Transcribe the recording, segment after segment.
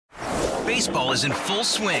Baseball is in full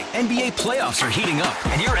swing. NBA playoffs are heating up,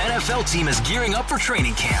 and your NFL team is gearing up for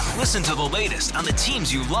training camp. Listen to the latest on the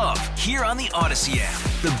teams you love here on the Odyssey app.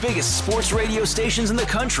 The biggest sports radio stations in the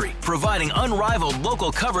country, providing unrivaled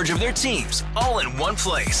local coverage of their teams, all in one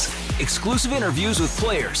place. Exclusive interviews with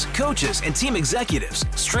players, coaches, and team executives,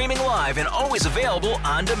 streaming live and always available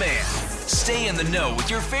on demand. Stay in the know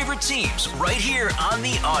with your favorite teams right here on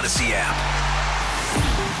the Odyssey app.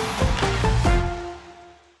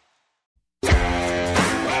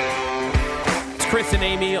 Chris and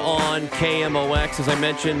Amy on KMOX. As I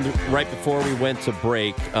mentioned right before we went to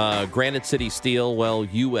break, Granite City Steel, well,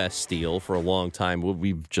 U.S. Steel for a long time.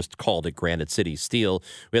 We've just called it Granite City Steel.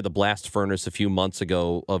 We had the blast furnace a few months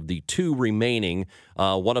ago. Of the two remaining,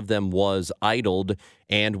 one of them was idled,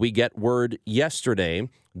 and we get word yesterday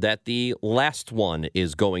that the last one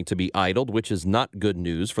is going to be idled, which is not good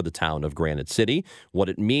news for the town of Granite City. What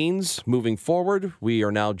it means moving forward, we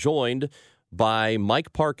are now joined by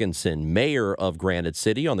Mike Parkinson, mayor of Granite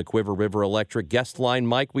City, on the Quiver River Electric guest line.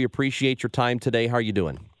 Mike, we appreciate your time today. How are you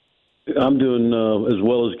doing? I'm doing as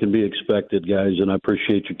well as can be expected, guys, and I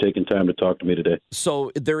appreciate you taking time to talk to me today.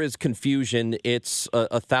 So there is confusion. It's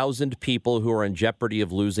 1,000 people who are in jeopardy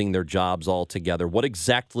of losing their jobs altogether. What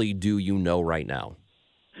exactly do you know right now?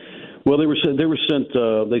 Well, they sent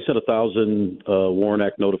 1,000 Warren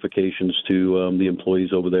Act notifications to the employees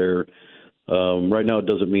over there. Right now, it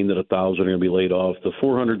doesn't mean that 1,000 are going to be laid off. The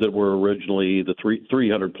 400 that were originally, the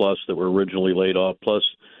 300 plus that were originally laid off, plus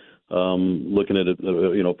looking at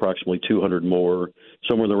approximately 200 more,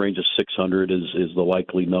 somewhere in the range of 600 is the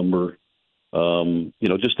likely number.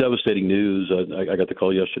 Just devastating news. I got the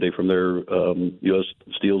call yesterday from their U.S.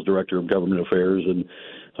 Steel's Director of Government Affairs, and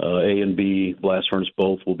A and B blast furnace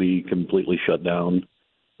both will be completely shut down.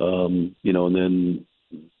 And then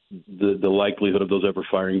the likelihood of those ever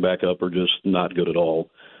firing back up are just not good at all.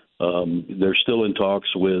 They're still in talks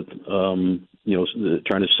with, trying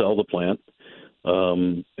to sell the plant.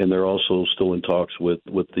 And they're also still in talks with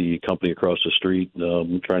the company across the street,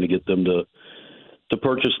 trying to get them to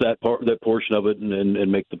purchase that portion of it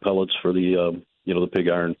and make the pellets for the pig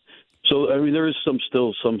iron. So, I mean, there is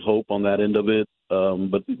still some hope on that end of it.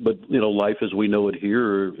 But life as we know it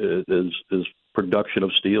here is production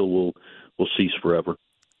of steel will cease forever.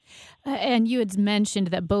 And you had mentioned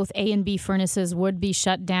that both A and B furnaces would be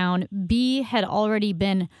shut down. B had already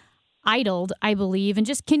been idled, I believe. And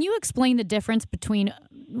just can you explain the difference between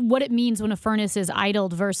what it means when a furnace is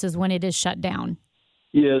idled versus when it is shut down?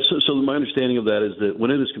 Yeah, so my understanding of that is that when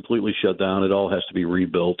it is completely shut down, it all has to be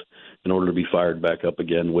rebuilt in order to be fired back up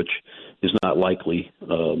again, which is not likely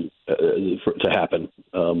to happen.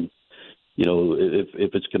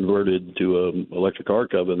 If it's converted to an electric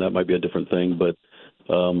arc oven, that might be a different thing, but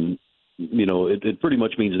it pretty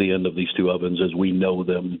much means the end of these two ovens as we know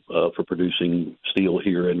them for producing steel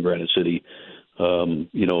here in Granite City.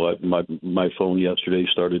 My phone yesterday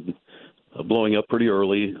started blowing up pretty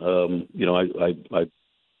early. I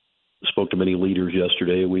spoke to many leaders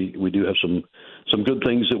yesterday. We do have some good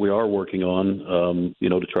things that we are working on,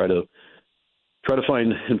 to try to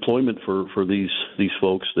find employment for these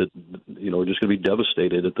folks that, are just going to be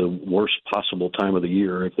devastated at the worst possible time of the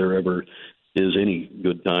year, if there ever is any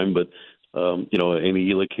good time. But, Amy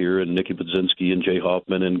Elick here and Nikki Budzinski and Jay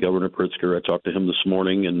Hoffman and Governor Pritzker, I talked to him this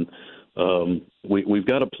morning, and we've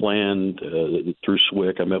got a plan through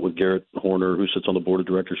SWIC. I met with Garrett Horner, who sits on the board of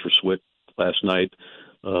directors for SWIC, last night.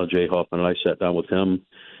 Jay Hoffman and I sat down with him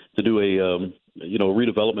to do a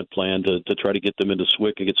redevelopment plan to try to get them into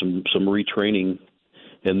SWIC and get some retraining.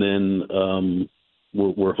 And then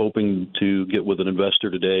we're hoping to get with an investor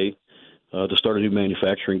today to start a new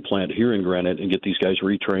manufacturing plant here in Granite and get these guys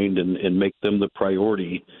retrained and make them the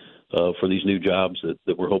priority for these new jobs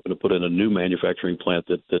that we're hoping to put in a new manufacturing plant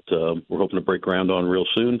that we're hoping to break ground on real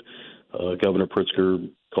soon. Governor Pritzker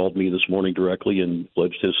called me this morning directly and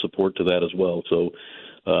pledged his support to that as well. So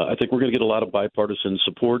I think we're going to get a lot of bipartisan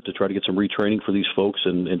support to try to get some retraining for these folks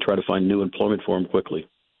and try to find new employment for them quickly.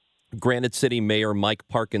 Granite City Mayor Mike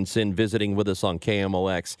Parkinson visiting with us on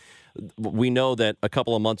KMOX. We know that a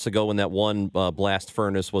couple of months ago when that one blast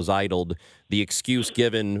furnace was idled, the excuse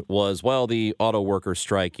given was, well, the auto workers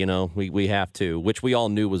strike, we have to, which we all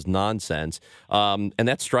knew was nonsense. And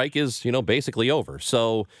that strike is, basically over.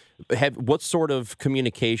 So what sort of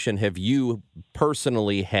communication have you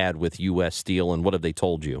personally had with U.S. Steel, and what have they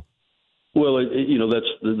told you? Well, that's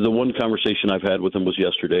the one conversation I've had with them was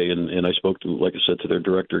yesterday, and I spoke to, like I said, to their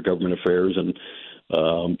director of government affairs, and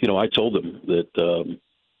I told them that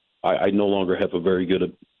I no longer have a very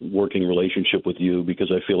good working relationship with you because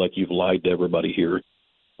I feel like you've lied to everybody here,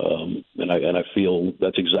 and I feel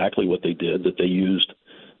that's exactly what they did. That they used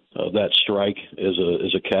that strike as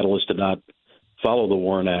a catalyst to not follow the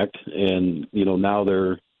WARN Act, and now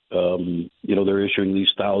they're they're issuing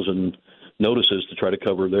these 1,000 notices to try to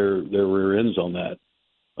cover their rear ends on that.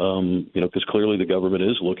 Because clearly the government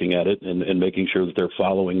is looking at it and making sure that they're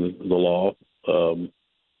following the law.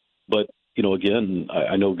 But again,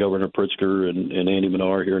 I know Governor Pritzker and Andy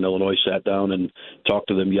Menard here in Illinois sat down and talked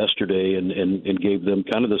to them yesterday and gave them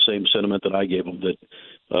kind of the same sentiment that I gave them, that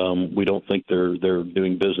we don't think they're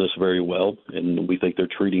doing business very well, and we think they're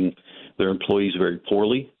treating their employees very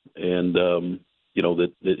poorly, and that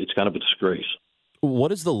it's kind of a disgrace.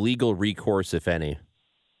 What is the legal recourse, if any?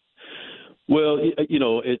 Well,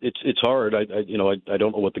 it's hard. I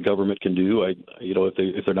don't know what the government can do.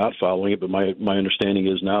 If they're not following it, but my understanding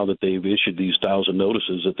is now that they've issued these 1,000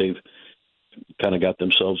 notices, that they've kind of got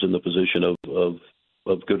themselves in the position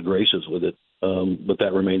of good graces with it. But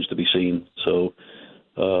that remains to be seen. So,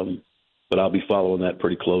 but I'll be following that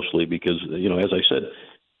pretty closely because as I said,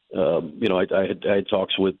 I had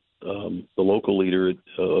talks with the local leader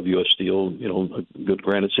of U.S. Steel, a good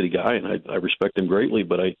Granite City guy, and I respect him greatly.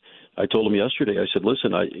 But I told him yesterday, I said,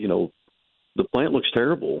 listen, the plant looks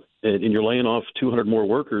terrible, and you're laying off 200 more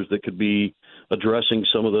workers that could be addressing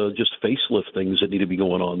some of the just facelift things that need to be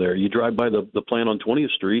going on there. You drive by the plant on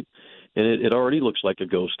 20th Street, and it already looks like a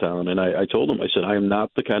ghost town. And I told him, I said, I am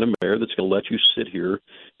not the kind of mayor that's going to let you sit here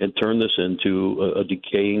and turn this into a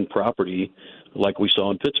decaying property like we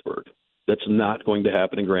saw in Pittsburgh. That's not going to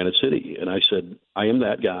happen in Granite City. And I said, I am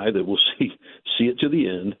that guy that will see it to the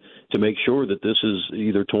end to make sure that this is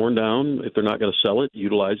either torn down. If they're not going to sell it,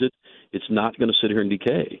 utilize it. It's not going to sit here and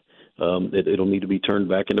decay. It'll need to be turned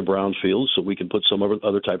back into brownfields so we can put some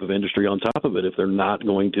other type of industry on top of it if they're not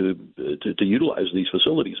going to utilize these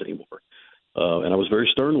facilities anymore. And I was very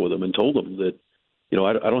stern with them and told them that,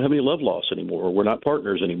 I don't have any love lost anymore. We're not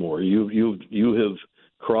partners anymore. You have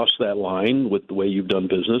crossed that line with the way you've done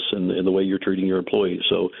business and the way you're treating your employees.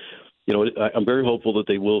 So, I'm very hopeful that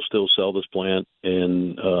they will still sell this plant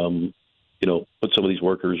and, put some of these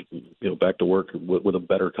workers, back to work with a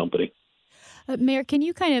better company. Mayor, can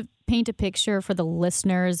you kind of paint a picture for the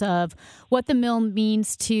listeners of what the mill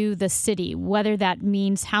means to the city, whether that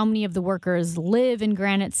means how many of the workers live in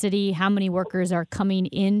Granite City, how many workers are coming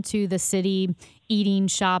into the city, eating,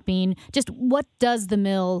 shopping, just what does the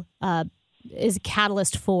mill is a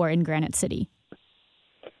catalyst for in Granite City?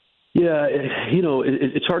 Yeah,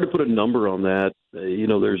 it's hard to put a number on that.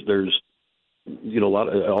 There's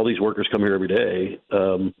all these workers come here every day.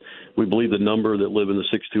 We believe the number that live in the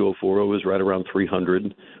 62040 is right around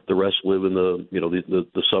 300. The rest live in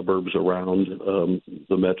the suburbs around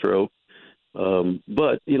the metro.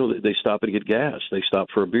 But they stop and get gas. They stop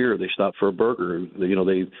for a beer. They stop for a burger.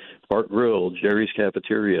 They Park Grill, Jerry's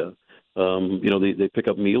Cafeteria. They pick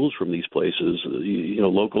up meals from these places.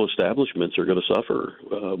 Local establishments are going to suffer,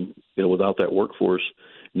 without that workforce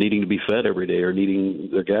needing to be fed every day or needing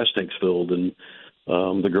their gas tanks filled, and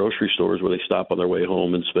the grocery stores where they stop on their way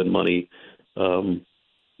home and spend money.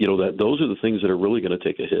 That those are the things that are really going to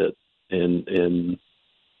take a hit, and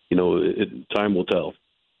time will tell.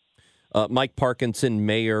 Mike Parkinson,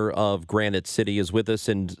 mayor of Granite City, is with us.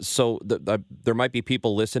 And so there might be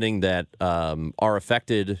people listening that are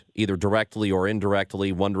affected either directly or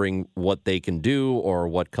indirectly, wondering what they can do or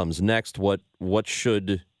what comes next. What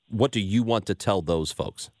do you want to tell those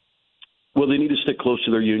folks? Well, they need to stick close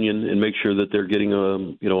to their union and make sure that they're getting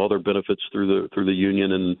all their benefits through the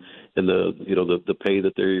union and the pay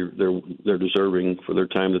that they're deserving for their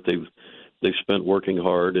time that they've spent working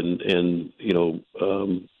hard and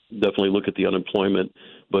definitely look at the unemployment,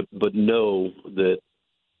 but know that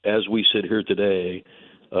as we sit here today,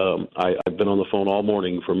 I've been on the phone all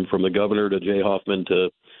morning from the governor to Jay Hoffman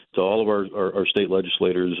to all of our state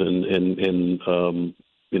legislators and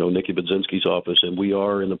Nikki Budzinski's office, and we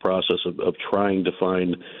are in the process of trying to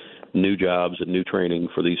find new jobs and new training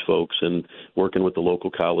for these folks and working with the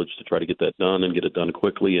local college to try to get that done and get it done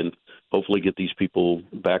quickly and hopefully get these people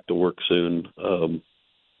back to work soon.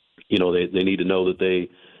 They need to know that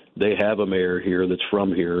they have a mayor here that's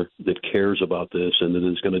from here that cares about this and that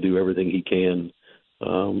is going to do everything he can,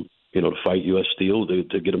 to fight U.S. Steel, to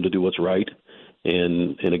get them to do what's right.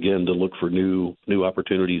 And again, to look for new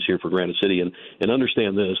opportunities here for Granite City and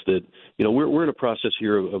understand this, that, we're in a process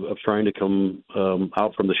here of trying to come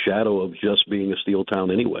out from the shadow of just being a steel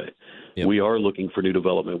town anyway. Yep. We are looking for new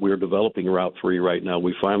development. We are developing Route 3 right now.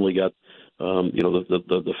 We finally got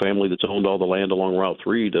the family that's owned all the land along Route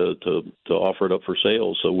 3 to offer it up for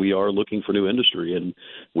sale. So we are looking for new industry, and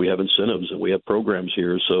we have incentives and we have programs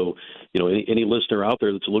here. So, any listener out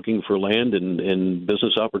there that's looking for land and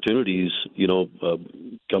business opportunities,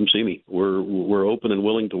 come see me. We're open and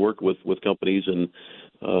willing to work with companies and,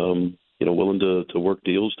 willing to work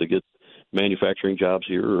deals to get manufacturing jobs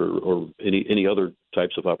here or any other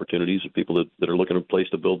types of opportunities of people that are looking at a place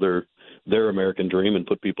to build their American dream and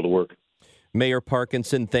put people to work. Mayor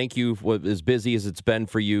Parkinson, thank you for as busy as it's been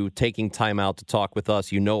for you, taking time out to talk with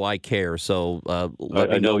us. I care, so let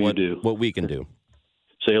me know what we can do.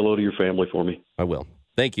 Say hello to your family for me. I will.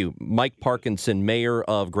 Thank you. Mike Parkinson, mayor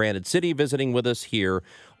of Granite City, visiting with us here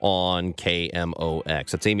on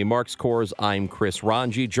KMOX. That's Amy Marks Kors. I'm Chris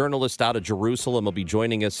Ranji, journalist out of Jerusalem. Will be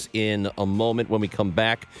joining us in a moment when we come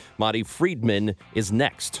back. Marty Friedman is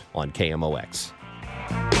next on KMOX.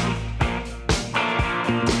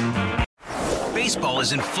 Baseball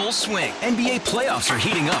is in full swing. NBA playoffs are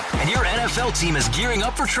heating up, and your NFL team is gearing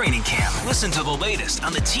up for training camp. Listen to the latest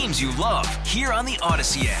on the teams you love here on the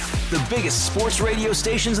Odyssey app. The biggest sports radio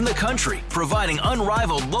stations in the country, providing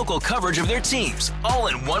unrivaled local coverage of their teams, all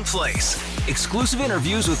in one place. Exclusive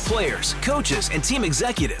interviews with players, coaches, and team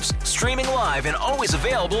executives, streaming live and always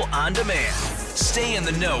available on demand. Stay in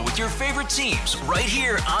the know with your favorite teams right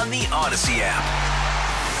here on the Odyssey app.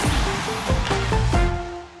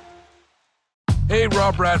 Hey,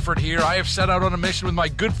 Rob Bradford here. I have set out on a mission with my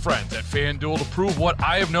good friends at FanDuel to prove what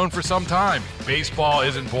I have known for some time. Baseball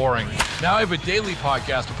isn't boring. Now I have a daily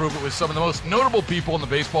podcast to prove it with some of the most notable people in the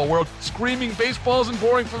baseball world, screaming baseball isn't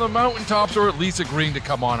boring from the mountaintops, or at least agreeing to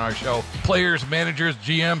come on our show. Players, managers,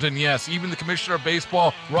 GMs, and yes, even the commissioner of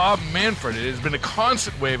baseball, Rob Manfred. It has been a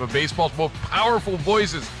constant wave of baseball's most powerful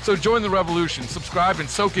voices. So join the revolution. Subscribe and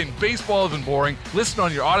soak in Baseball Isn't Boring. Listen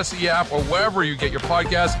on your Odyssey app or wherever you get your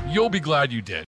podcasts. You'll be glad you did.